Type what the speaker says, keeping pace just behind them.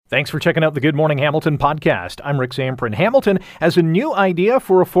Thanks for checking out the Good Morning Hamilton podcast. I'm Rick Zamprin. Hamilton has a new idea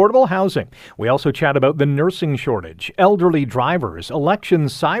for affordable housing. We also chat about the nursing shortage, elderly drivers, election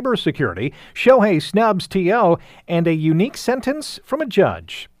cybersecurity, Shohei snubs TO, and a unique sentence from a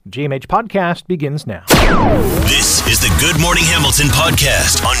judge. GMH Podcast begins now. This is the Good Morning Hamilton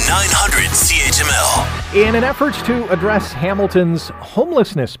podcast on 900 CHML. In an effort to address Hamilton's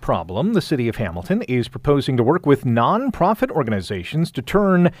homelessness problem, the city of Hamilton is proposing to work with non-profit organizations to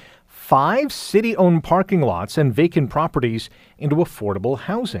turn 5 city-owned parking lots and vacant properties into affordable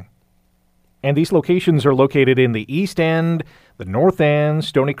housing. And these locations are located in the East End, the North End,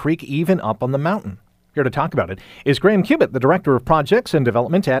 Stony Creek, even up on the mountain. Here to talk about it is Graham Cubitt, the Director of Projects and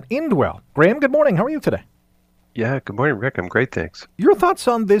Development at Indwell. Graham, good morning. How are you today? Yeah, good morning, Rick. I'm great, thanks. Your thoughts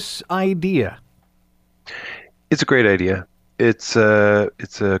on this idea? It's a great idea. It's a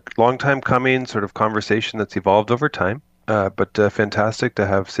long time coming sort of conversation that's evolved over time, but fantastic to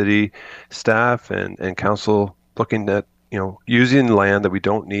have city staff and council looking at using land that we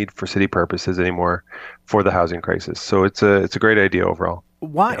don't need for city purposes anymore for the housing crisis. So it's a great idea overall.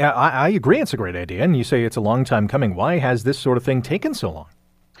 Why? Yeah. I agree it's a great idea, and you say it's a long time coming. Why has this sort of thing taken so long?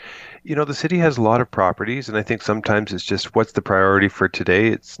 The city has a lot of properties, and I think sometimes it's just what's the priority for today.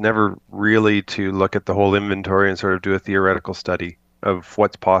 It's never really to look at the whole inventory and sort of do a theoretical study of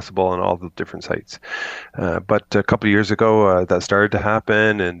what's possible on all the different sites. But a couple of years ago, that started to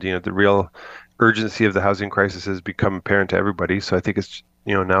happen, and the real urgency of the housing crisis has become apparent to everybody. So I think it's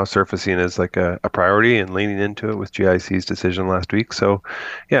now surfacing as like a priority and leaning into it with GIC's decision last week. So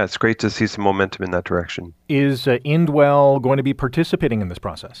yeah, it's great to see some momentum in that direction. Is Indwell going to be participating in this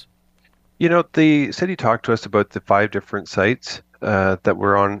process? The city talked to us about the 5 different sites that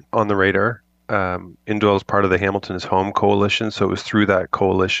were on the radar. Indwell is part of the Hamilton is Home coalition, so it was through that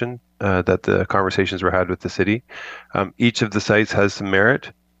coalition that the conversations were had with the city. Each of the sites has some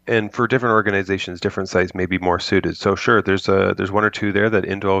merit. And for different organizations, different sites may be more suited. So sure, there's 1 or 2 there that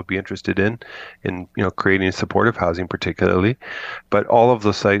Indwell would be interested in creating supportive housing particularly. But all of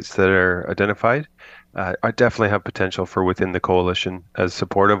the sites that are identified I definitely have potential for within the coalition as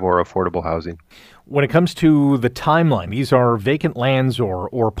supportive or affordable housing. When it comes to the timeline, these are vacant lands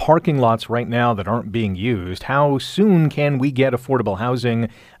or parking lots right now that aren't being used. How soon can we get affordable housing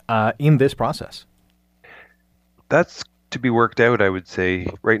in this process? That's to be worked out, I would say.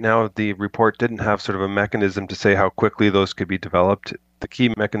 Right now, the report didn't have sort of a mechanism to say how quickly those could be developed. The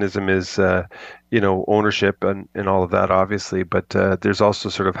key mechanism is, ownership and all of that, obviously, but there's also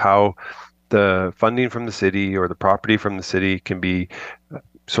sort of how the funding from the city or the property from the city can be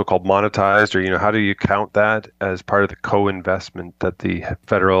so-called monetized, or, how do you count that as part of the co-investment that the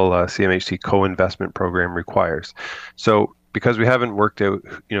federal CMHC co-investment program requires. So because we haven't worked out,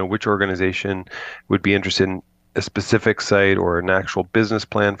 which organization would be interested in a specific site or an actual business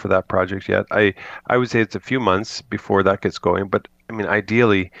plan for that project yet, I would say it's a few months before that gets going. But I mean,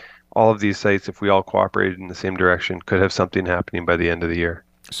 ideally, all of these sites, if we all cooperated in the same direction, could have something happening by the end of the year.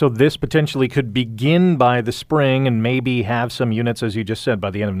 So this potentially could begin by the spring and maybe have some units, as you just said, by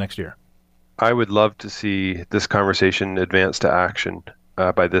the end of next year. I would love to see this conversation advance to action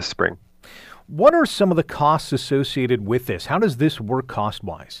by this spring. What are some of the costs associated with this? How does this work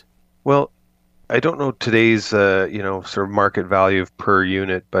cost-wise? Well, I don't know today's, sort of market value of per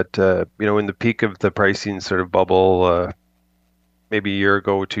unit, but, in the peak of the pricing sort of bubble, maybe a year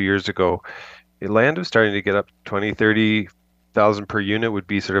ago, 2 years ago, land was starting to get up 20, 30,000 per unit would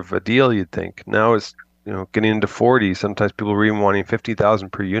be sort of a deal, you'd think. Now it's, getting into 40. Sometimes people were even wanting 50,000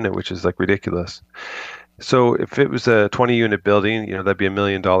 per unit, which is like ridiculous. So if it was a 20 unit building, that'd be $1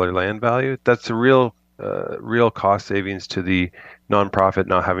 million land value. That's a real cost savings to the nonprofit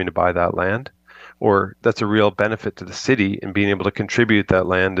not having to buy that land. Or that's a real benefit to the city in being able to contribute that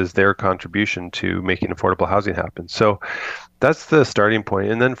land as their contribution to making affordable housing happen. So that's the starting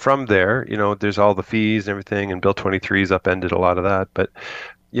point. And then from there, there's all the fees and everything, and Bill 23's upended a lot of that. But,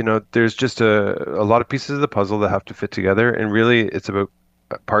 there's just a lot of pieces of the puzzle that have to fit together. And really, it's about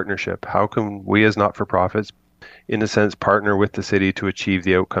partnership. How can we as not-for-profits, in a sense, partner with the city to achieve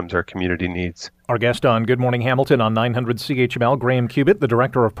the outcomes our community needs? Our guest on Good Morning Hamilton on 900 CHML, Graham Cubitt, the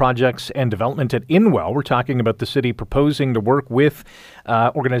Director of Projects and Development at Indwell. We're talking about the city proposing to work with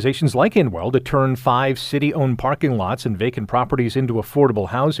organizations like Indwell to turn 5 city-owned parking lots and vacant properties into affordable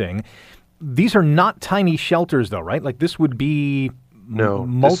housing. These are not tiny shelters, though, right? Like this would be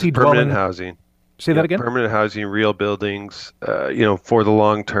multi-dwelling. Permanent housing. Say that again? Permanent housing, real buildings, for the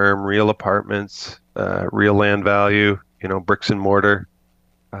long term, real apartments, real land value, bricks and mortar.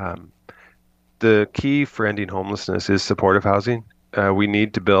 The key for ending homelessness is supportive housing. We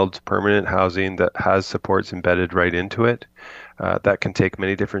need to build permanent housing that has supports embedded right into it. That can take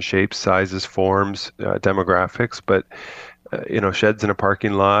many different shapes, sizes, forms, demographics, but sheds in a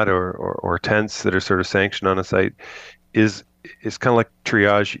parking lot or tents that are sort of sanctioned on a site is kind of like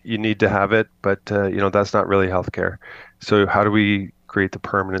triage. You need to have it, but that's not really healthcare. So how do we create the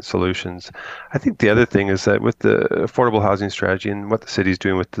permanent solutions? I think the other thing is that with the affordable housing strategy and what the city's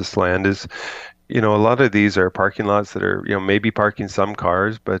doing with this land is, a lot of these are parking lots that are, maybe parking some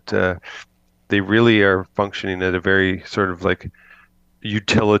cars, but they really are functioning at a very sort of like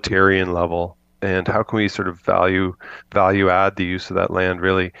utilitarian level. And how can we sort of value add the use of that land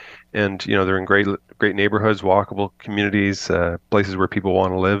really? And they're in great neighborhoods, walkable communities, places where people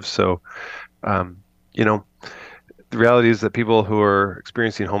want to live. So the reality is that people who are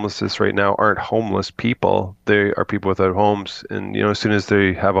experiencing homelessness right now aren't homeless people. They are people without homes. And as soon as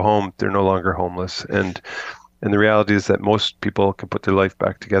they have a home, they're no longer homeless. And the reality is that most people can put their life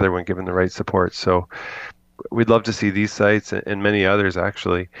back together when given the right support. So we'd love to see these sites and many others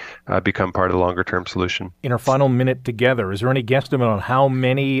actually become part of the longer term solution. In our final minute together, is there any guesstimate on how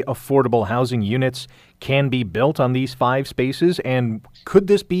many affordable housing units can be built on these 5 spaces? And could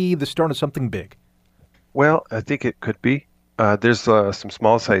this be the start of something big? Well, I think it could be. There's some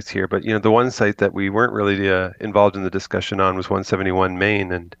small sites here, but the one site that we weren't really involved in the discussion on was 171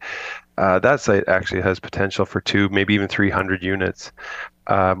 Main, and that site actually has potential for 200, maybe even 300 units.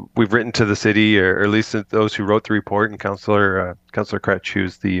 We've written to the city, or at least those who wrote the report, and Councillor Kretsch,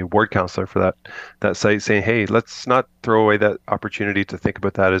 who's the ward councillor for that site, saying, hey, let's not throw away that opportunity to think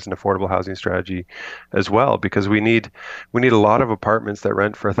about that as an affordable housing strategy as well, because we need a lot of apartments that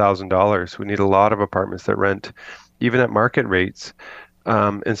rent for $1,000. We need a lot of apartments that rent even at market rates.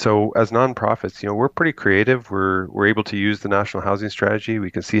 And so as nonprofits, we're pretty creative. We're able to use the National Housing Strategy. We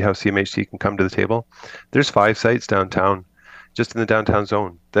can see how CMHC can come to the table. There's 5 sites downtown, just in the downtown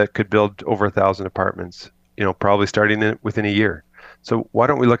zone, that could build over 1,000 apartments, probably starting within a year. So why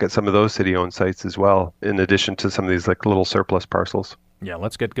don't we look at some of those city-owned sites as well, in addition to some of these like little surplus parcels? Yeah,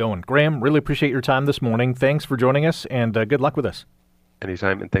 let's get going. Graham, really appreciate your time this morning. Thanks for joining us, and good luck with us.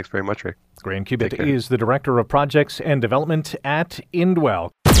 Anytime, and thanks very much, Rick. Graham Cubitt is the Director of Projects and Development at Indwell.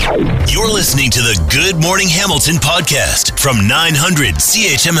 You're listening to the Good Morning Hamilton podcast from 900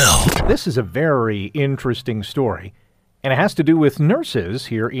 CHML. This is a very interesting story, and it has to do with nurses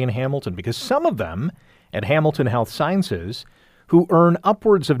here in Hamilton, because some of them at Hamilton Health Sciences, who earn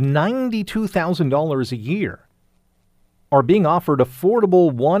upwards of $92,000 a year, are being offered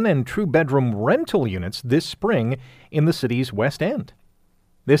affordable 1- and 2-bedroom rental units this spring in the city's West End.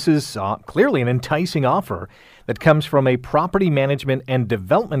 This is clearly an enticing offer that comes from a property management and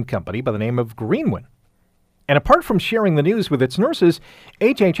development company by the name of Greenwin. And apart from sharing the news with its nurses,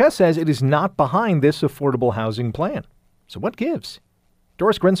 HHS says it is not behind this affordable housing plan. So what gives?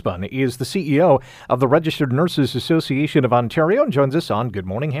 Doris Grinspun is the CEO of the Registered Nurses Association of Ontario and joins us on Good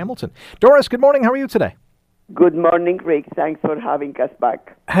Morning Hamilton. Doris, good morning. How are you today? Good morning, Rick. Thanks for having us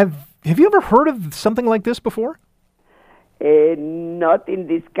back. Have you ever heard of something like this before? Not in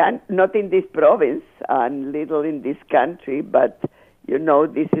this province, and little in this country. But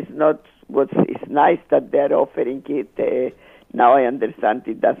this is not what is nice that they're offering it. Now I understand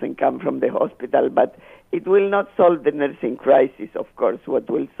it doesn't come from the hospital, but it will not solve the nursing crisis. Of course, what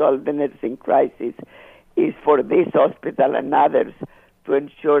will solve the nursing crisis is for this hospital and others to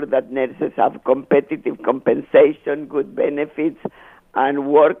ensure that nurses have competitive compensation, good benefits, and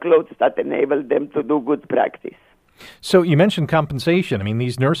workloads that enable them to do good practice. So you mentioned compensation. I mean,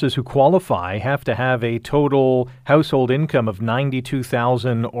 these nurses who qualify have to have a total household income of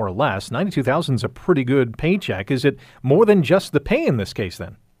 $92,000 or less. $92,000 is a pretty good paycheck. Is it more than just the pay in this case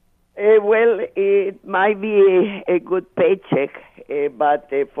then? Well, it might be a good paycheck, but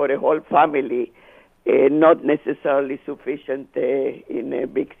for a whole family, not necessarily sufficient in a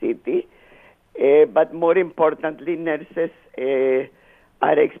big city. But more importantly, nurses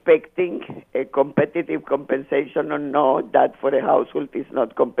are expecting a competitive compensation or no, that for a household is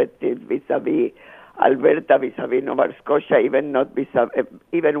not competitive vis-a-vis Alberta, vis-a-vis Nova Scotia,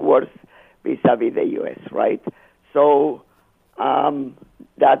 even worse vis-a-vis the U.S., right? So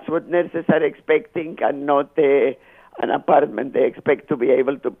that's what nurses are expecting, and not an apartment. They expect to be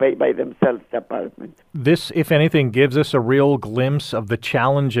able to pay by themselves the apartment. This, if anything, gives us a real glimpse of the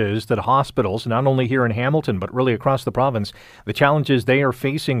challenges that hospitals, not only here in Hamilton, but really across the province, the challenges they are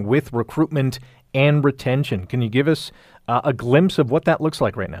facing with recruitment and retention. Can you give us a glimpse of what that looks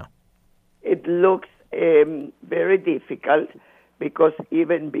like right now? It looks very difficult, because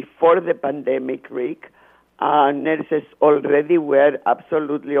even before the pandemic, Rick, nurses already were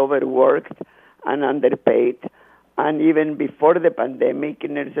absolutely overworked and underpaid. And even before the pandemic,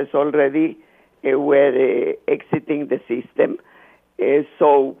 nurses already were exiting the system.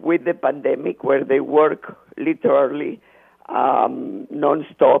 So with the pandemic, where they work literally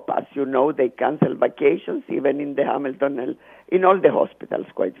non-stop, as you know, they cancel vacations, even in the Hamilton, in all the hospitals,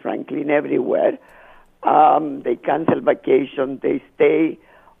 quite frankly, in everywhere. They cancel vacation. They stay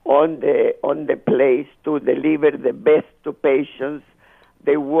on the place to deliver the best to patients.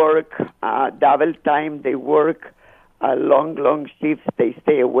 They work double time. They work long shifts. They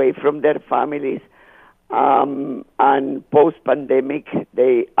stay away from their families. And post-pandemic,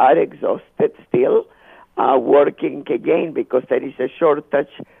 they are exhausted still, working again because there is a shortage,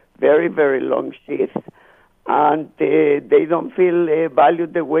 very, very long shifts, and they don't feel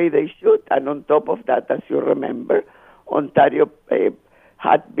valued the way they should. And on top of that, as you remember, Ontario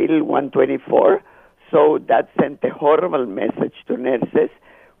had Bill 124, so that sent a horrible message to nurses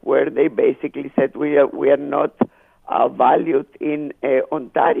where they basically said we are not valued in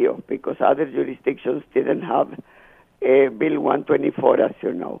Ontario because other jurisdictions didn't have Bill 124, as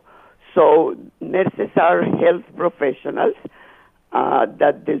you know. So nurses are health professionals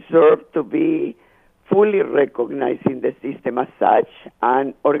that deserve to be fully recognized in the system as such,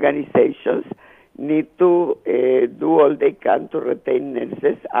 and organizations need to do all they can to retain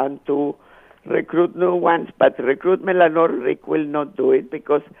nurses and to recruit new ones. But Recruit Melanor Rick will not do it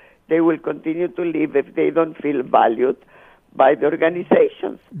because they will continue to leave if they don't feel valued by the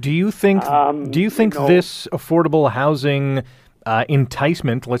organizations. Do you think this affordable housing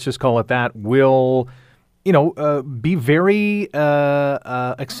enticement, let's just call it that, will be very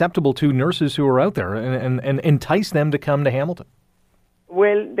acceptable to nurses who are out there and entice them to come to Hamilton?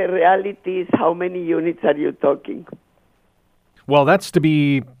 Well, the reality is, how many units are you talking? Well, that's to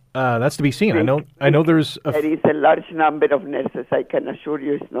be seen. I know there is a large number of nurses. I can assure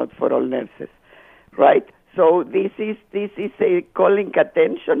you, it's not for all nurses, right? So this is a calling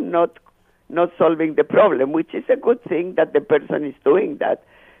attention, not solving the problem, which is a good thing that the person is doing that.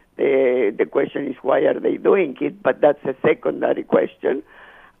 The question is, why are they doing it? But that's a secondary question.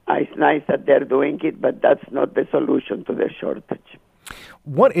 It's nice that they're doing it, but that's not the solution to the shortage.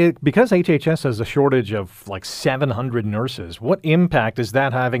 Because HHS has a shortage of like 700 nurses, what impact is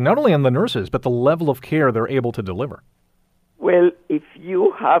that having not only on the nurses, but the level of care they're able to deliver? Well, if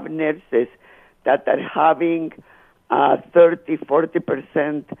you have nurses that are having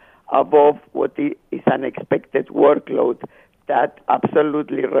 30-40% above what is an expected workload, that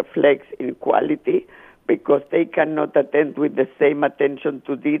absolutely reflects in quality because they cannot attend with the same attention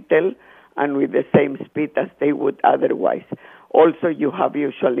to detail and with the same speed as they would otherwise. Also, you have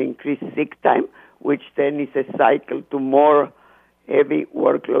usually increased sick time, which then is a cycle to more heavy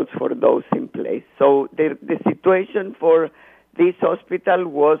workloads for those in place. So the situation for this hospital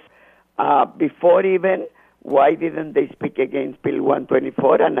was, before even, why didn't they speak against Bill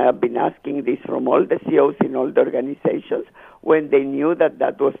 124? And I've been asking this from all the CEOs in all the organizations when they knew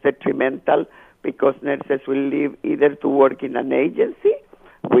that was detrimental because nurses will leave either to work in an agency,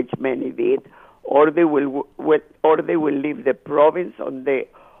 which many did, or they will leave the province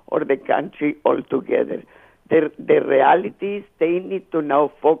or the country altogether. The reality is they need to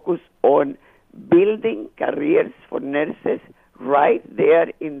now focus on building careers for nurses right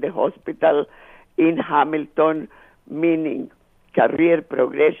there in the hospital in Hamilton, meaning career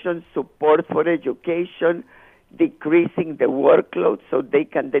progression, support for education, decreasing the workload so they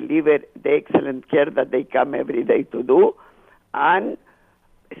can deliver the excellent care that they come every day to do, and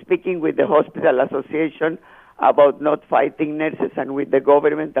speaking with the hospital association about not fighting nurses and with the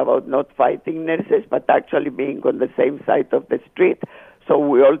government about not fighting nurses, but actually being on the same side of the street so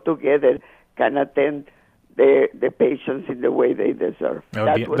we all together can attend the patients in the way they deserve.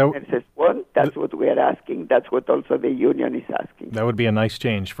 That's what nurses want. That's what we are asking. That's what also the union is asking. That would be a nice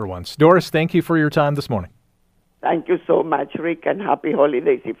change for once. Doris, thank you for your time this morning. Thank you so much, Rick, and happy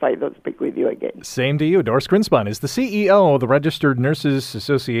holidays if I don't speak with you again. Same to you. Doris Grinspan is the CEO of the Registered Nurses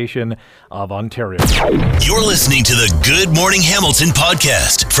Association of Ontario. You're listening to the Good Morning Hamilton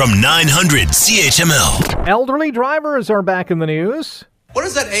podcast from 900 CHML. Elderly drivers are back in the news. What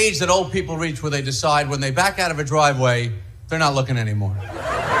is that age that old people reach where they decide when they back out of a driveway, they're not looking anymore?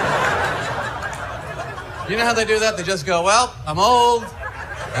 You know how they do that? They just go, well, I'm old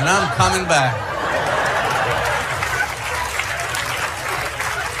and I'm coming back.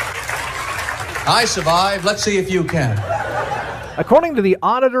 I survived. Let's see if you can. According to the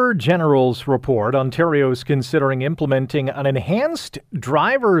Auditor General's report, Ontario is considering implementing an enhanced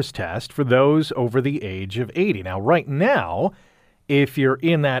driver's test for those over the age of 80. Now, right now, if you're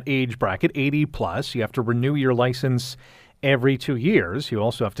in that age bracket, 80 plus, you have to renew your license every 2 years. You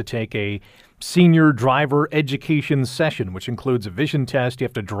also have to take a senior driver education session, which includes a vision test. You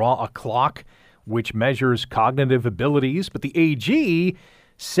have to draw a clock which measures cognitive abilities, but the AG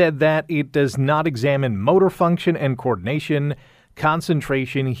said that it does not examine motor function and coordination,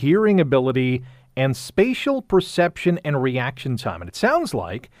 concentration, hearing ability, and spatial perception and reaction time. And it sounds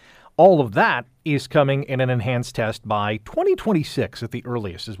like all of that is coming in an enhanced test by 2026 at the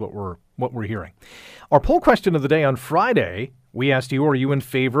earliest, is what we're hearing. Our poll question of the day on Friday, we asked you, are you in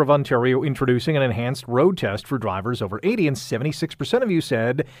favor of Ontario introducing an enhanced road test for drivers over 80? And 76% of you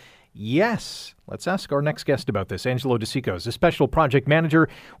said yes. Let's ask our next guest about this. Angelo DeSico is a special project manager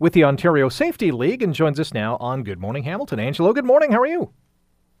with the Ontario Safety League and joins us now on Good Morning Hamilton. Angelo, good morning. How are you?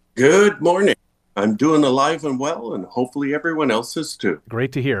 Good morning. I'm doing alive and well, and hopefully everyone else is too.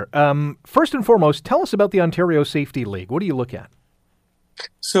 Great to hear. First and foremost, tell us about the Ontario Safety League. What do you look at?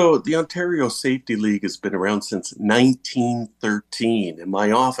 So the Ontario Safety League has been around since 1913 in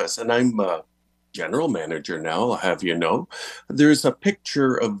my office, and I'm a general manager now, I'll have you know. There's a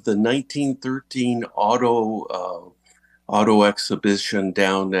picture of the 1913 auto exhibition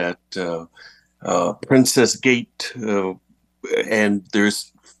down at Princess Gate, and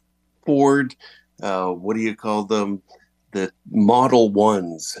there's Ford, what do you call them? The Model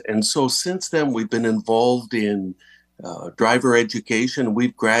Ones. And so since then, we've been involved in driver education.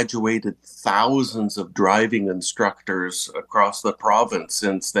 We've graduated thousands of driving instructors across the province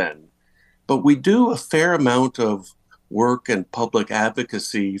since then. But we do a fair amount of work and public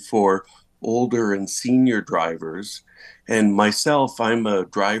advocacy for older and senior drivers. And myself, I'm a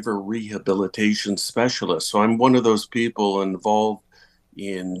driver rehabilitation specialist. So I'm one of those people involved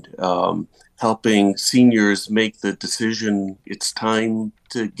in helping seniors make the decision it's time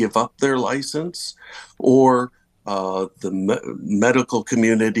to give up their license, or the medical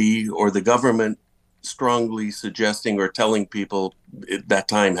community or the government strongly suggesting or telling people that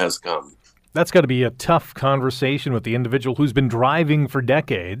time has come. That's got to be a tough conversation with the individual who's been driving for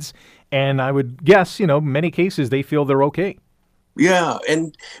decades. And I would guess, many cases they feel they're okay. Yeah,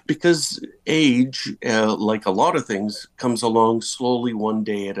 and because age, like a lot of things, comes along slowly one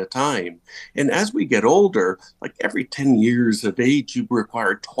day at a time. And as we get older, like every 10 years of age, you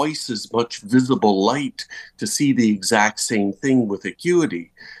require twice as much visible light to see the exact same thing with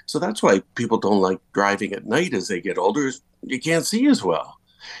acuity. So that's why people don't like driving at night as they get older. You can't see as well.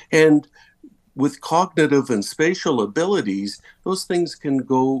 And with cognitive and spatial abilities, those things can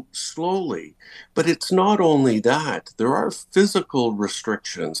go slowly. But it's not only that. There are physical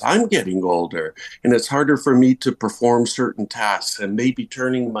restrictions. I'm getting older, and it's harder for me to perform certain tasks and maybe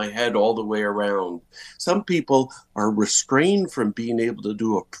turning my head all the way around. Some people are restrained from being able to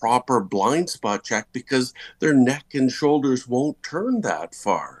do a proper blind spot check because their neck and shoulders won't turn that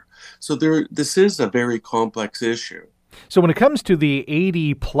far. So this is a very complex issue. So when it comes to the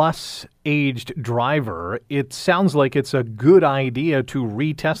 80-plus aged driver, it sounds like it's a good idea to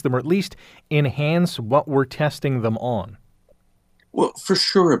retest them, or at least enhance what we're testing them on. Well, for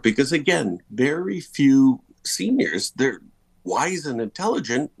sure, because again, very few seniors, they're wise and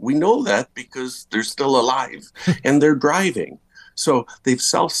intelligent. We know that because they're still alive and they're driving. So they've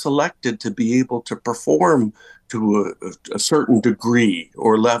self-selected to be able to perform to a certain degree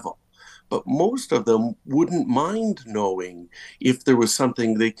or level. But most of them wouldn't mind knowing if there was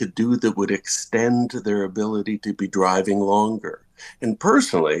something they could do that would extend their ability to be driving longer. And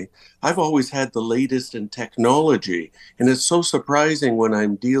personally, I've always had the latest in technology. And it's so surprising when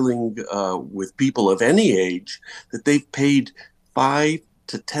I'm dealing with people of any age that they've paid $5,000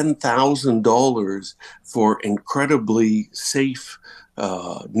 to $10,000 for incredibly safe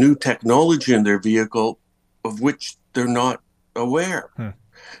new technology in their vehicle, of which they're not aware.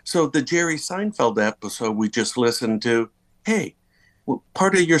 So the Jerry Seinfeld episode we just listened to, hey, well,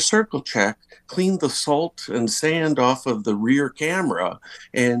 part of your circle check, clean the salt and sand off of the rear camera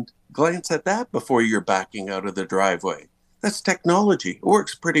and glance at that before you're backing out of the driveway. That's technology. It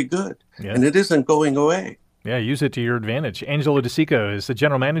works pretty good. Yeah. And it isn't going away. Yeah, use it to your advantage. Angelo DeSico is the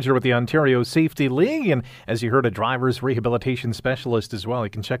general manager with the Ontario Safety League, and as you heard, a driver's rehabilitation specialist as well. You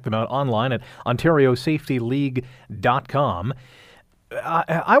can check them out online at OntarioSafetyLeague.com.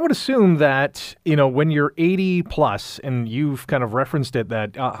 I would assume that, when you're 80 plus, and you've kind of referenced it,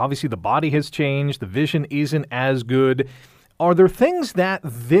 that obviously the body has changed, the vision isn't as good. Are there things that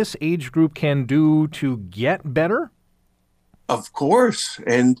this age group can do to get better? Of course.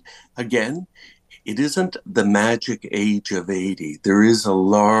 And again, it isn't the magic age of 80. There is a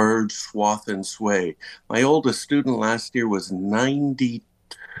large swath and sway. My oldest student last year was 92.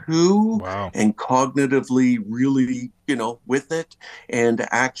 Wow. And cognitively really, with it. And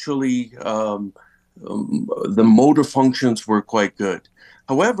actually, the motor functions were quite good.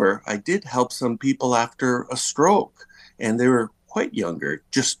 However, I did help some people after a stroke, and they were quite younger,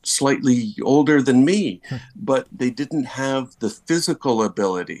 just slightly older than me, but they didn't have the physical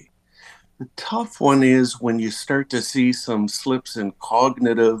ability. The tough one is when you start to see some slips in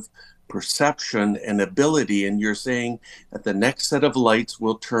cognitive perception and ability, and you're saying at the next set of lights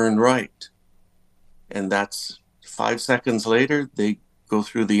will turn right. And that's 5 seconds later, they go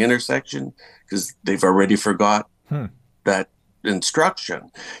through the intersection because they've already forgot that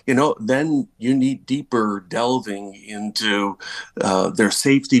instruction. Then you need deeper delving into their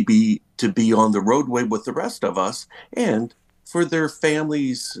safety to be on the roadway with the rest of us, and for their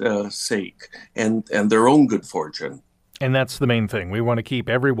families' sake and their own good fortune. And that's the main thing. We want to keep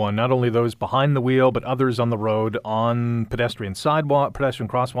everyone, not only those behind the wheel, but others on the road, on pedestrian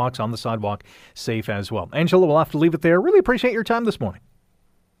crosswalks, on the sidewalk, safe as well. Angela, we'll have to leave it there. Really appreciate your time this morning.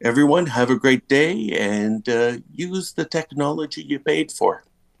 Everyone, have a great day and use the technology you paid for.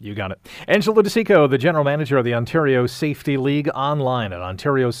 You got it. Angela DeSico, the General Manager of the Ontario Safety League, online at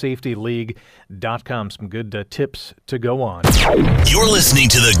OntarioSafetyLeague.com. Some good tips to go on. You're listening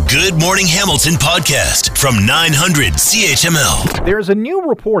to the Good Morning Hamilton podcast from 900 CHML. There's a new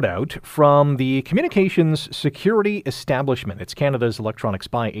report out from the Communications Security Establishment. It's Canada's electronic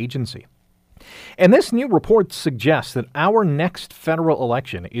spy agency. And this new report suggests that our next federal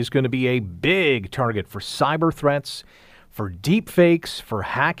election is going to be a big target for cyber threats, for deepfakes, for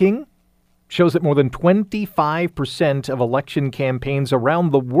hacking. Shows that more than 25% of election campaigns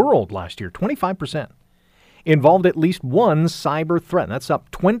around the world last year, 25%, involved at least one cyber threat. That's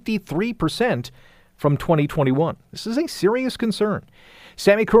up 23% from 2021. This is a serious concern.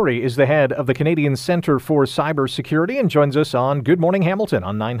 Sammy Curry is the head of the Canadian Centre for Cybersecurity and joins us on Good Morning Hamilton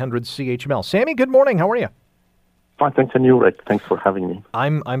on 900 CHML. Sammy, good morning. How are you? Fine, thanks, and you, Rick. Thanks for having me.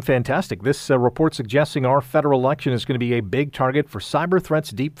 I'm fantastic. This report suggesting our federal election is going to be a big target for cyber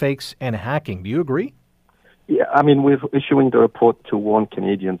threats, deepfakes, and hacking. Do you agree? Yeah, we're issuing the report to warn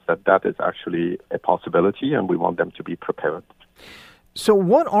Canadians that is actually a possibility, and we want them to be prepared. So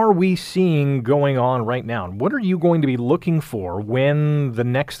what are we seeing going on right now? And what are you going to be looking for when the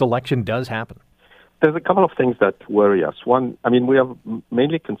next election does happen? There's a couple of things that worry us. One, we are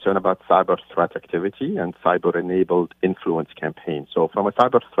mainly concerned about cyber threat activity and cyber-enabled influence campaigns. So from a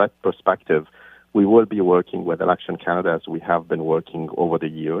cyber threat perspective, we will be working with Election Canada, as we have been working over the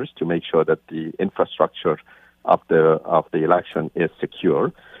years, to make sure that the infrastructure of the election is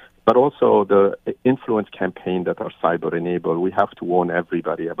secure. But also the influence campaign that are cyber-enabled, we have to warn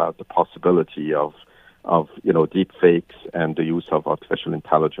everybody about the possibility of deep fakes and the use of artificial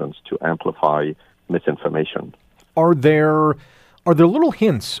intelligence to amplify misinformation. Are there little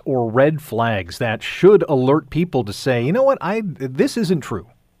hints or red flags that should alert people to say, you know what, this isn't true?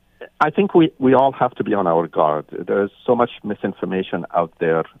 I think we all have to be on our guard. There's so much misinformation out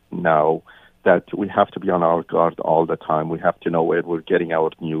there now that we have to be on our guard all the time. We have to know where we're getting our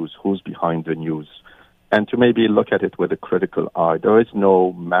news, who's behind the news, and to maybe look at it with a critical eye. There is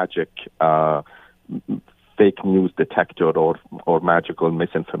no magic fake news detector or magical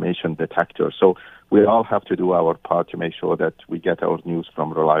misinformation detector. So we all have to do our part to make sure that we get our news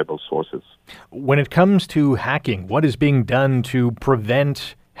from reliable sources. When it comes to hacking, what is being done to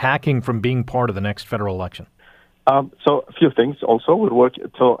prevent hacking from being part of the next federal election? So a few things also.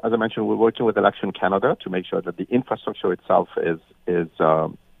 As I mentioned, we're working with Election Canada to make sure that the infrastructure itself is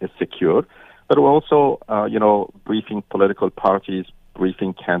secure. But we're also, briefing political parties,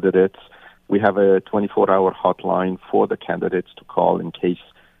 briefing candidates. We have a 24-hour hotline for the candidates to call in case,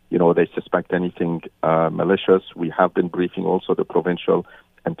 they suspect anything malicious. We have been briefing also the provincial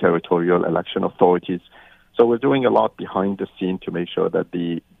and territorial election authorities. So we're doing a lot behind the scene to make sure that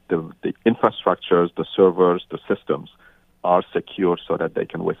the infrastructures, the servers, the systems are secure so that they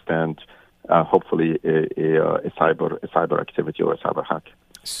can withstand, hopefully, a cyber activity or a cyber hack.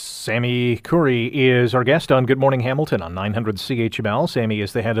 Sammy Curry is our guest on Good Morning Hamilton on 900 CHML. Sammy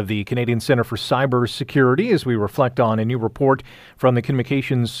is the head of the Canadian Centre for Cybersecurity as we reflect on a new report from the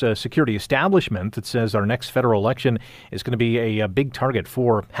Communications Security Establishment that says our next federal election is going to be a big target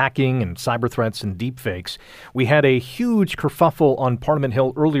for hacking and cyber threats and deepfakes. We had a huge kerfuffle on Parliament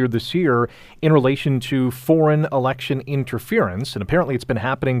Hill earlier this year in relation to foreign election interference, and apparently it's been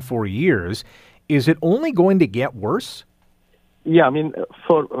happening for years. Is it only going to get worse? Yeah,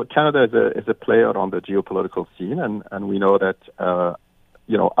 for Canada is a player on the geopolitical scene, and we know that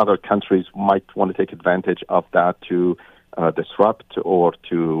other countries might want to take advantage of that to disrupt or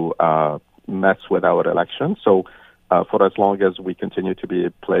to mess with our elections. So, for as long as we continue to be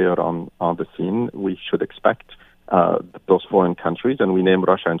a player on the scene, we should expect those foreign countries, and we name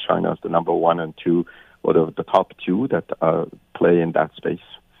Russia and China as the number one and two, or the top two that play in that space.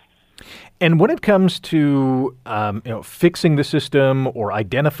 And when it comes to fixing the system or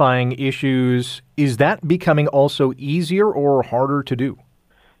identifying issues, is that becoming also easier or harder to do?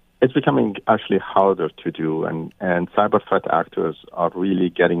 It's becoming actually harder to do, and cyber threat actors are really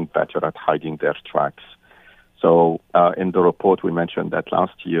getting better at hiding their tracks. So in the report, we mentioned that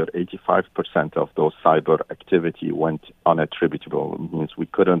last year, 85% of those cyber activity went unattributable. It means we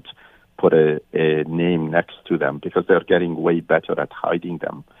couldn't put a name next to them because they're getting way better at hiding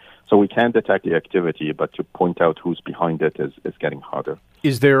them. So we can detect the activity, but to point out who's behind it is getting harder.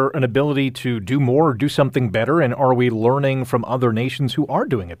 Is there an ability to do more or do something better? And are we learning from other nations who are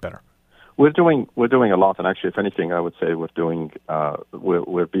doing it better? We're doing a lot. And actually, if anything, I would say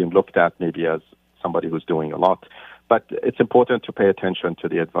we're being looked at maybe as somebody who's doing a lot. But it's important to pay attention to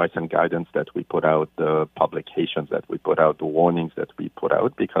the advice and guidance that we put out, the publications that we put out, the warnings that we put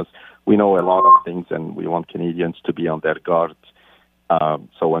out, because we know a lot of things and we want Canadians to be on their guard.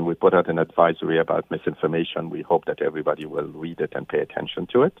 So when we put out an advisory about misinformation, we hope that everybody will read it and pay attention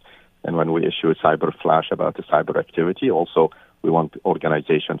to it. And when we issue a cyber flash about the cyber activity, also we want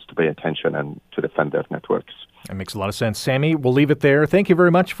organizations to pay attention and to defend their networks. That makes a lot of sense. Sammy, we'll leave it there. Thank you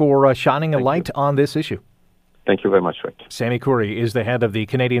very much for shining a light on this issue. Thank you very much, Rick. Sammy Khoury is the head of the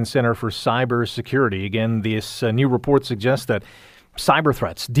Canadian Centre for Cyber Security. Again, this new report suggests that cyber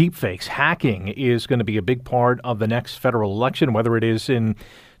threats, deepfakes, hacking is going to be a big part of the next federal election, whether it is in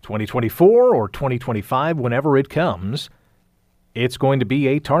 2024 or 2025, whenever it comes. It's going to be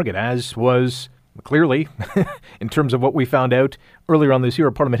a target, as was clearly, in terms of what we found out earlier on this year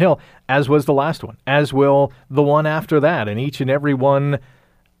at Parliament Hill, as was the last one, as will the one after that, and each and every one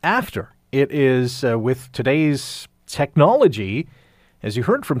after. It is, with today's technology, as you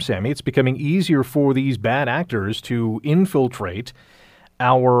heard from Sammy, it's becoming easier for these bad actors to infiltrate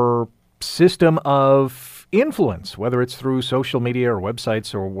our system of influence, whether it's through social media or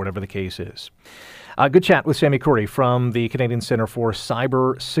websites or whatever the case is. Good chat with Sammy Khoury from the Canadian Centre for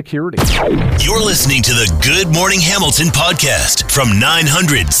Cyber Security. You're listening to the Good Morning Hamilton podcast from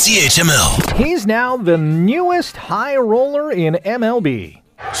 900 CHML. He's now the newest high roller in MLB.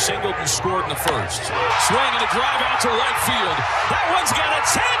 Singleton scored in the first. Swing and a drive out to right field. That one's got a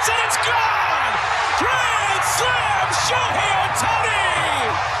chance and it's gone! Grand slam! Shohei Ohtani!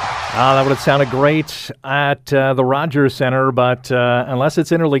 That would have sounded great at the Rogers Center, but unless it's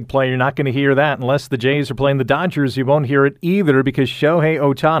interleague play, you're not going to hear that. Unless the Jays are playing the Dodgers, you won't hear it either, because Shohei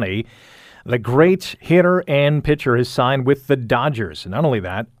Ohtani, the great hitter and pitcher, has signed with the Dodgers. And not only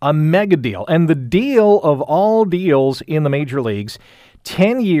that, a mega deal. And the deal of all deals in the major leagues,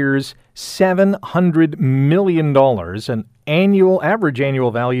 10 years, $700 million, an average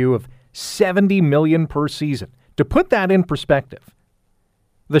annual value of $70 million per season. To put that in perspective,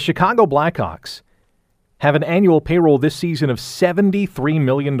 the Chicago Blackhawks have an annual payroll this season of $73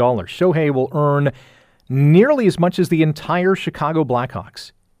 million. Shohei will earn nearly as much as the entire Chicago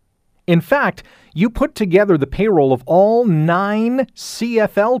Blackhawks. In fact, you put together the payroll of all 9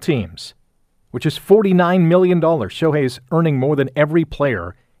 CFL teams, which is $49 million. Shohei is earning more than every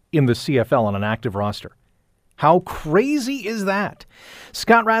player in the CFL on an active roster. How crazy is that?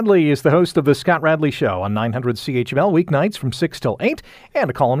 Scott Radley is the host of The Scott Radley Show on 900 CHML weeknights from 6 till 8, and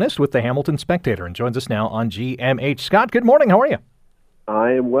a columnist with the Hamilton Spectator, and joins us now on GMH. Scott, good morning. How are you?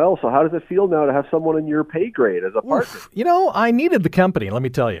 I am well. So how does it feel now to have someone in your pay grade as a partner? You know, I needed the company, let me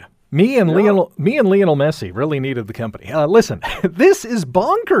tell you. Me and Lionel Messi really needed the company. Listen, this is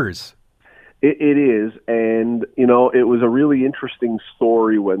bonkers. It is, and, you know, it was a really interesting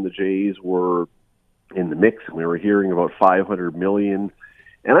story when the Jays were in the mix, and we were hearing about $500 million.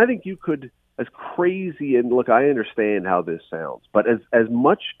 And I think you could, as crazy, and look, I understand how this sounds, but as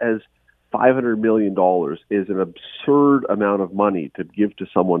much as $500 million is an absurd amount of money to give to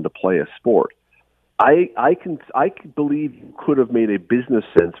someone to play a sport, I can believe you could have made a business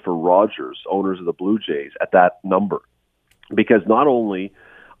sense for Rogers, owners of the Blue Jays, at that number. Because not only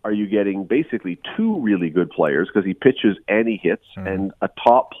are you getting basically 2 really good players, because he pitches and he hits, and a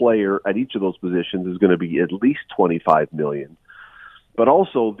top player at each of those positions is going to be at least $25 million. But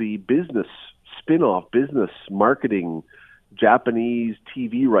also the business spin-off, business marketing, Japanese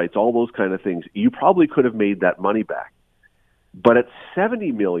TV rights, all those kind of things, you probably could have made that money back. But at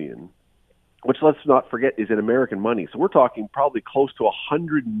 $70 million, which let's not forget is in American money, so we're talking probably close to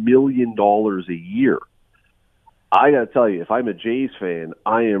 $100 million a year. I got to tell you, if I'm a Jays fan,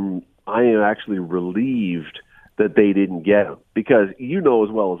 I am actually relieved that they didn't get him, because you know as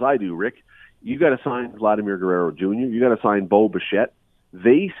well as I do, Rick, you got to sign Vladimir Guerrero Jr., you got to sign Bo Bichette.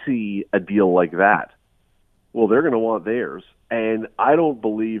 They see a deal like that, well, they're going to want theirs, and I don't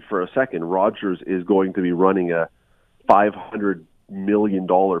believe for a second Rogers is going to be running a $500 million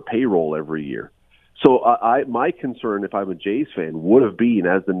payroll every year. So my concern, if I'm a Jays fan, would have been,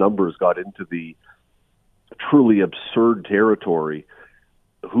 as the numbers got into the truly absurd territory,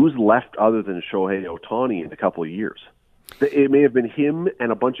 who's left other than Shohei Ohtani in a couple of years? It may have been him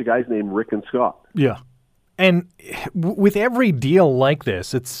and a bunch of guys named Rick and Scott. Yeah. And with every deal like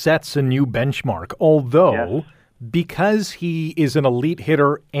this, it sets a new benchmark, although because he is an elite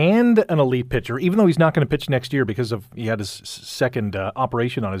hitter and an elite pitcher, even though he's not going to pitch next year because he had his second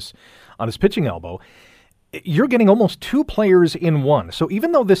operation on his pitching elbow, you're getting almost two players in one. So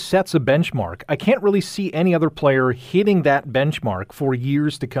even though this sets a benchmark, I can't really see any other player hitting that benchmark for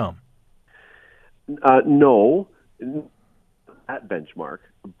years to come. No, that benchmark.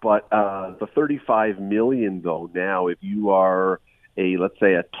 But the $35 million, though, now, if you are let's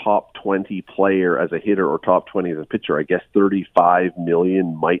say a top 20 player as a hitter or top 20 as a pitcher, I guess $35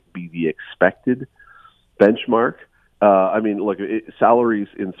 million might be the expected benchmark. I mean, look, salaries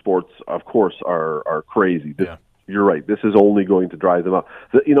in sports, of course, are crazy. You're right. This is only going to drive them up.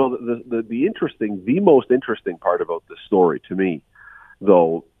 The most interesting part about this story to me,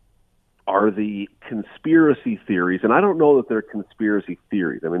 though, are the conspiracy theories. And I don't know that they're conspiracy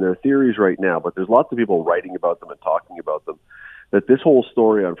theories. I mean, they're theories right now, but there's lots of people writing about them and talking about them, that this whole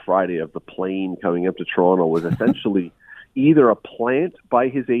story on Friday of the plane coming up to Toronto was essentially either a plant by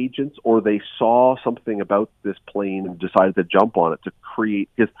his agents or they saw something about this plane and decided to jump on it to create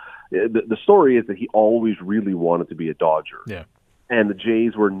his. The story is that he always really wanted to be a Dodger. Yeah. And the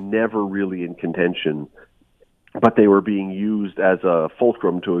Jays were never really in contention, but they were being used as a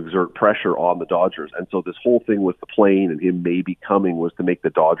fulcrum to exert pressure on the Dodgers. And so this whole thing with the plane and him maybe coming was to make the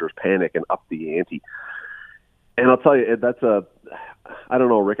Dodgers panic and up the ante. And I'll tell you, I don't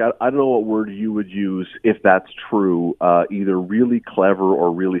know, Rick, I don't know what word you would use if that's true, either really clever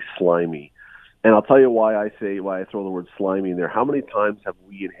or really slimy. And I'll tell you why I throw the word slimy in there. How many times have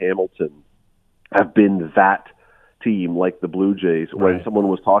we in Hamilton have been that team like the Blue Jays when someone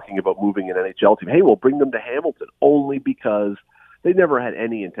was talking about moving an NHL team? Hey, we'll bring them to Hamilton, only because they never had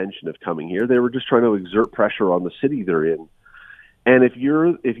any intention of coming here. They were just trying to exert pressure on the city they're in. And if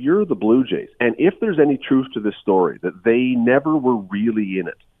you're the Blue Jays, and if there's any truth to this story, that they never were really in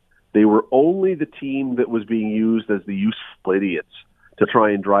it, they were only the team that was being used as the useful idiots to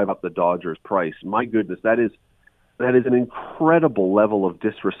try and drive up the Dodgers' price. My goodness, that is an incredible level of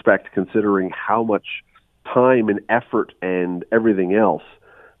disrespect considering how much time and effort and everything else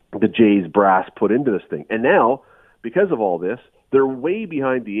the Jays brass put into this thing. And now, because of all this, they're way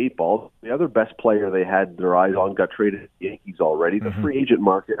behind the eight ball. The other best player they had their eyes on got traded to the Yankees already. The free agent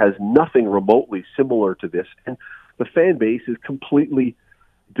market has nothing remotely similar to this. And the fan base is completely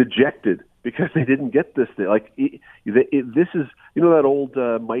dejected because they didn't get this thing. Like this is, that old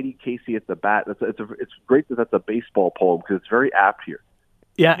Mighty Casey at the bat. It's great that that's a baseball poem because it's very apt here.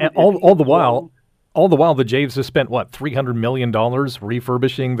 Yeah, and all the while the Jays have spent $300 million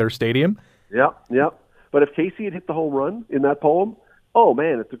refurbishing their stadium. Yeah. But if Casey had hit the home run in that poem, oh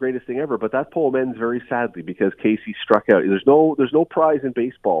man, it's the greatest thing ever. But that poem ends very sadly because Casey struck out. There's no prize in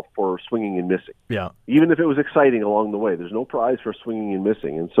baseball for swinging and missing. Yeah. Even if it was exciting along the way, there's no prize for swinging and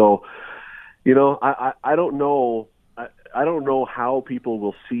missing. And so, I don't know. I don't know how people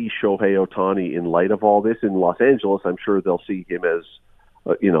will see Shohei Ohtani in light of all this. In Los Angeles, I'm sure they'll see him as,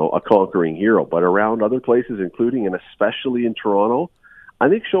 a conquering hero. But around other places, including and especially in Toronto, I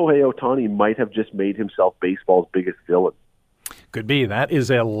think Shohei Ohtani might have just made himself baseball's biggest villain. Could be. That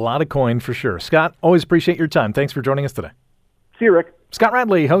is a lot of coin for sure. Scott, always appreciate your time. Thanks for joining us today. See you, Rick. Scott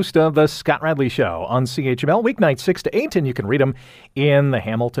Radley, host of The Scott Radley Show on CHML, weeknights 6 to 8, and you can read him in the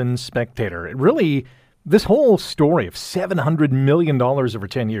Hamilton Spectator. It really, this whole story of $700 million over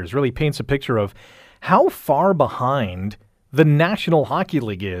 10 years really paints a picture of how far behind the National Hockey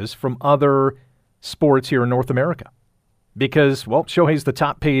League is from other sports here in North America. Because, Shohei's the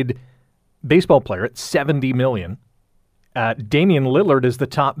top-paid baseball player at $70 million. Damian Lillard is the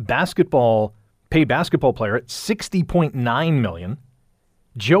top paid basketball player at $60.9 million.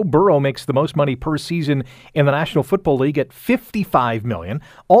 Joe Burrow makes the most money per season in the National Football League at $55 million.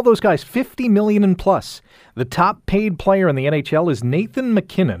 All those guys, $50 million and plus. The top-paid player in the NHL is Nathan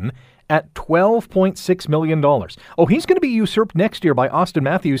McKinnon at $12.6 million. Oh, he's going to be usurped next year by Austin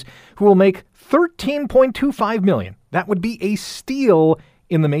Matthews, who will make $13.25 million. That would be a steal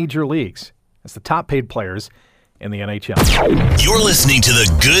in the major leagues. That's the top-paid players in the NHL. You're listening to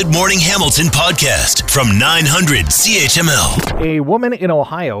the Good Morning Hamilton podcast from 900 CHML. A woman in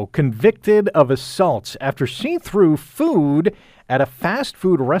Ohio convicted of assaults after she threw food at a fast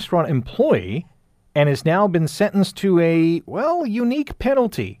food restaurant employee and has now been sentenced to a, unique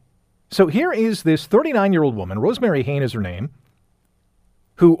penalty. So here is this 39-year-old woman, Rosemary Hain is her name,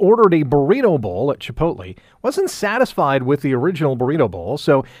 who ordered a burrito bowl at Chipotle, wasn't satisfied with the original burrito bowl.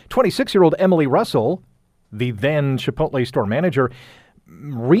 So 26-year-old Emily Russell, the then Chipotle store manager,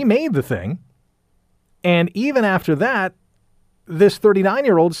 remade the thing. And even after that, this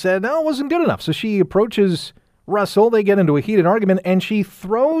 39-year-old said, no, it wasn't good enough. So she approaches Russell. They get into a heated argument, and she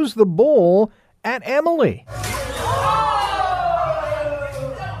throws the bowl at Emily.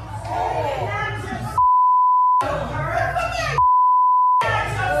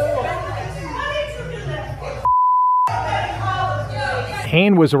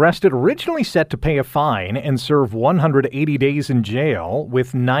 Hain was arrested, originally set to pay a fine and serve 180 days in jail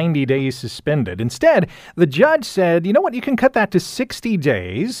with 90 days suspended. Instead, the judge said, you know what, you can cut that to 60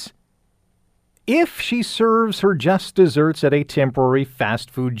 days if she serves her just desserts at a temporary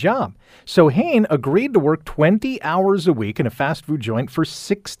fast food job. So Hain agreed to work 20 hours a week in a fast food joint for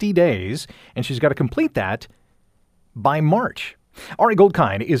 60 days, and she's got to complete that by March. Ari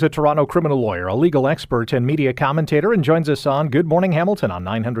Goldkind is a Toronto criminal lawyer, a legal expert and media commentator, and joins us on Good Morning Hamilton on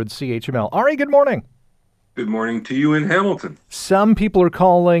 900 CHML. Ari, good morning. Good morning to you in Hamilton. Some people are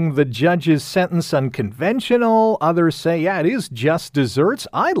calling the judge's sentence unconventional. Others say, yeah, it is just desserts.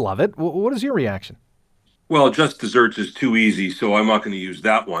 I love it. What is your reaction? Well, just desserts is too easy, so I'm not going to use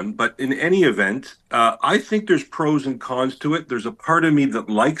that one. But in any event, I think there's pros and cons to it. There's a part of me that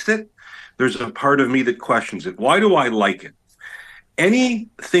likes it. There's a part of me that questions it. Why do I like it?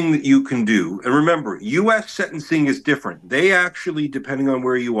 Anything that you can do, and remember, U.S. sentencing is different. They actually, depending on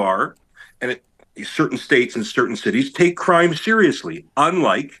where you are, and certain states and certain cities, take crime seriously,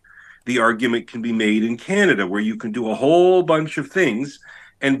 unlike the argument can be made in Canada, where you can do a whole bunch of things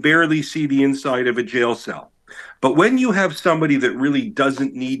and barely see the inside of a jail cell. But when you have somebody that really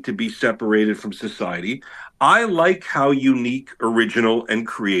doesn't need to be separated from society, I like how unique, original, and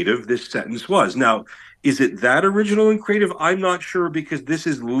creative this sentence was. Now, is it that original and creative? I'm not sure, because this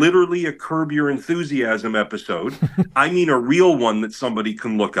is literally a Curb Your Enthusiasm episode. I mean, a real one that somebody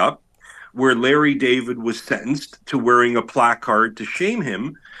can look up, where Larry David was sentenced to wearing a placard to shame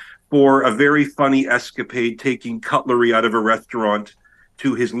him for a very funny escapade taking cutlery out of a restaurant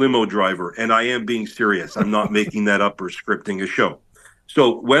to his limo driver. And I am being serious. I'm not making that up or scripting a show.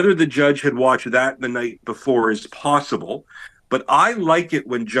 So whether the judge had watched that the night before is possible. But I like it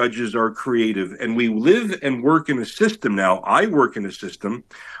when judges are creative, and we live and work in a system now. I work in a system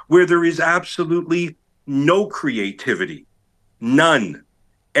where there is absolutely no creativity, none.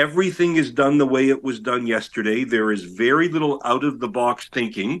 Everything is done the way it was done yesterday. There is very little out of the box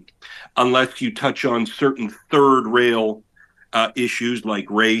thinking, unless you touch on certain third rail issues like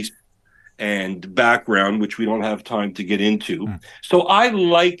race and background, which we don't have time to get into. So I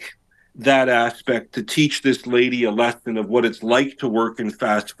like that aspect to teach this lady a lesson of what it's like to work in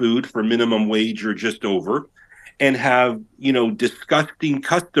fast food for minimum wage or just over, and have, disgusting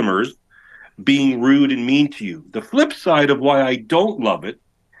customers being rude and mean to you. The flip side of why I don't love it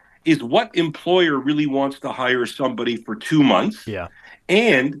is, what employer really wants to hire somebody for 2 months? Yeah.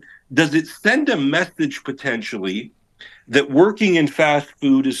 And does it send a message potentially that working in fast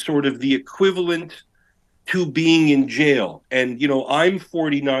food is sort of the equivalent to being in jail? And, I'm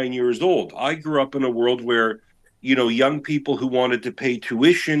 49 years old. I grew up in a world where, young people who wanted to pay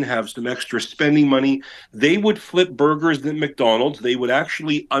tuition, have some extra spending money, they would flip burgers at McDonald's. They would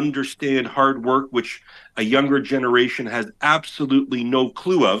actually understand hard work, which a younger generation has absolutely no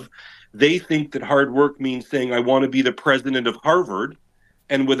clue of. They think that hard work means saying, I want to be the president of Harvard.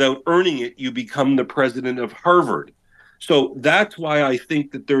 And without earning it, you become the president of Harvard. So that's why I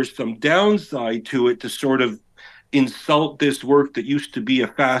think that there's some downside to it, to sort of insult this work that used to be a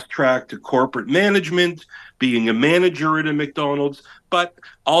fast track to corporate management, being a manager at a McDonald's. But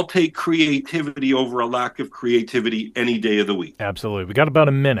I'll take creativity over a lack of creativity any day of the week. Absolutely. We got about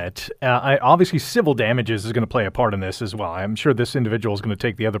a minute. Obviously, civil damages is going to play a part in this as well. I'm sure this individual is going to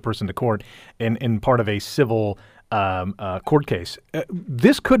take the other person to court in part of a civil court case.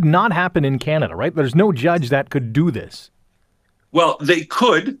 This could not happen in Canada, right? There's no judge that could do this. Well, they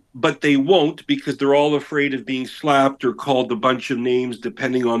could, but they won't, because they're all afraid of being slapped or called a bunch of names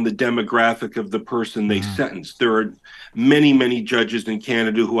depending on the demographic of the person they sentence. There are many, many judges in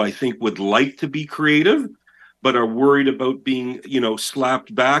Canada who I think would like to be creative, but are worried about being,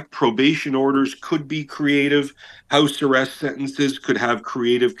 slapped back. Probation orders could be creative. House arrest sentences could have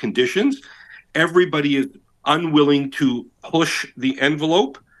creative conditions. Everybody is unwilling to push the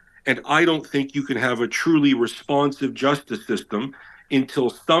envelope. And I don't think you can have a truly responsive justice system until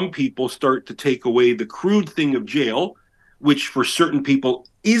some people start to take away the crude thing of jail, which for certain people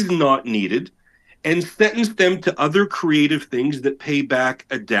is not needed, and sentence them to other creative things that pay back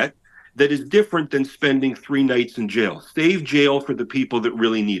a debt that is different than spending 3 nights in jail. Save jail for the people that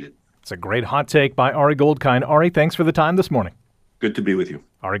really need it. It's a great hot take by Ari Goldkind. Ari, thanks for the time this morning. Good to be with you.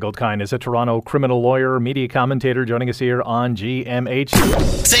 Ari Goldkind is a Toronto criminal lawyer, media commentator, joining us here on GMH.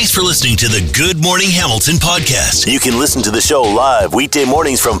 Thanks for listening to the Good Morning Hamilton podcast. You can listen to the show live weekday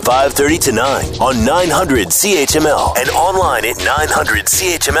mornings from 5:30 to 9 on 900 CHML and online at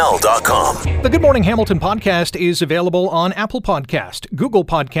 900CHML.com. The Good Morning Hamilton podcast is available on Apple Podcast, Google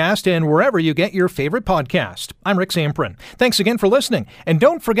Podcast, and wherever you get your favorite podcast. I'm Rick Zamprin. Thanks again for listening. And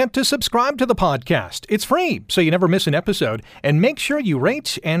don't forget to subscribe to the podcast. It's free, so you never miss an episode. And make sure you rate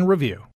and review.